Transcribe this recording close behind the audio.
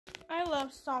I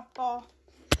love softball.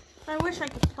 I wish I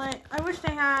could play. I wish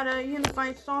they had a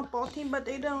unified softball team, but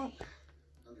they don't.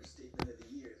 Understatement of the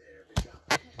year there, Bishop.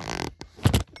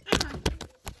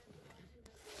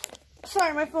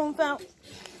 Sorry, my phone fell.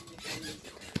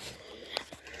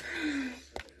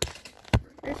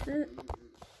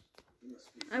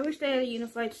 I wish they had a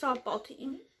unified softball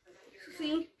team.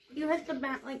 See, you hit the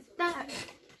bat like that,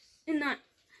 and that.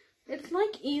 It's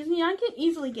like easy. I can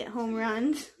easily get home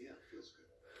runs.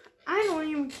 I don't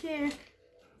even care.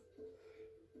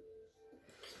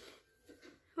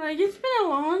 Like, it's been a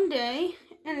long day,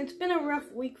 and it's been a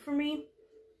rough week for me.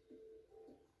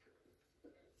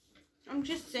 I'm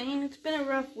just saying, it's been a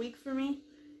rough week for me.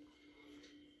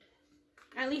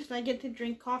 At least I get to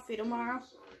drink coffee tomorrow,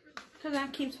 because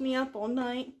that keeps me up all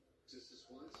night.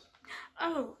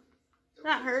 Oh,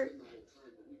 that hurt.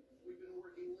 We've been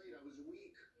working late. I was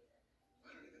weak. I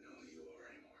don't even know who you are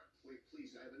anymore. Wait,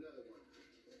 please, I have another one.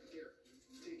 Here,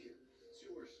 take it. It's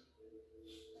yours.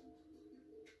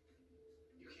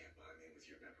 You can't buy me with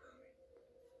your pepperoni.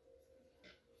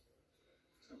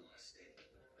 I want a steak.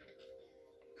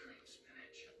 Cream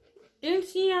spinach.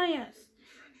 NCIS.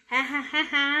 Ha ha ha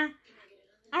ha.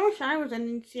 I wish I was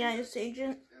an NCIS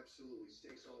agent. Absolutely.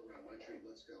 Steaks all around. My treat.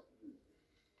 Let's go.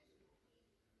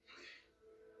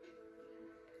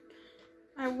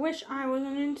 I wish I was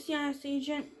an NCIS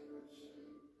agent.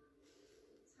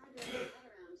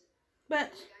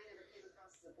 But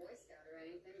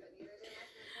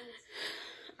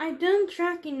I done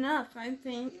track enough, I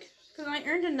think. Because I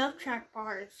earned enough track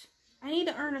bars. I need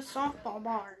to earn a softball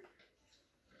bar.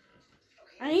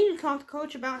 I need to talk to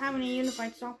Coach about having a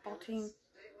unified softball team.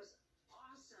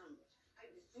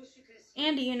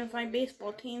 And a unified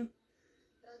baseball team.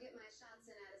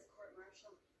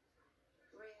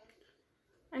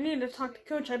 I need to talk to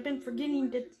Coach. I've been forgetting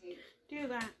to do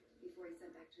that.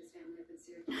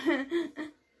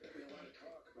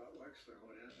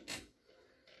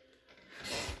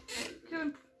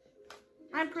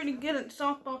 I'm pretty good at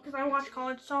softball because I watch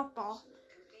college softball.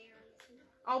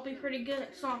 I'll be pretty good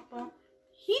at softball.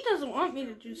 He doesn't want me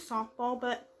to do softball,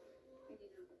 but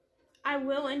I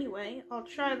will anyway. I'll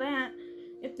try that.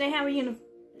 If they have a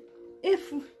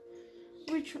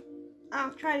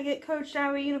I'll try to get Coach to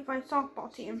have a unified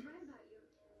softball team.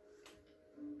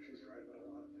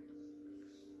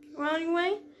 Well,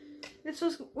 anyway, this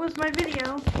was my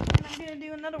video, and I'm gonna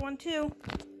do another one too.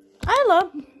 I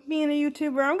love being a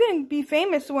YouTuber. I'm gonna be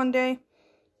famous one day,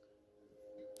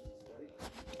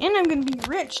 and I'm gonna be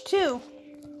rich too.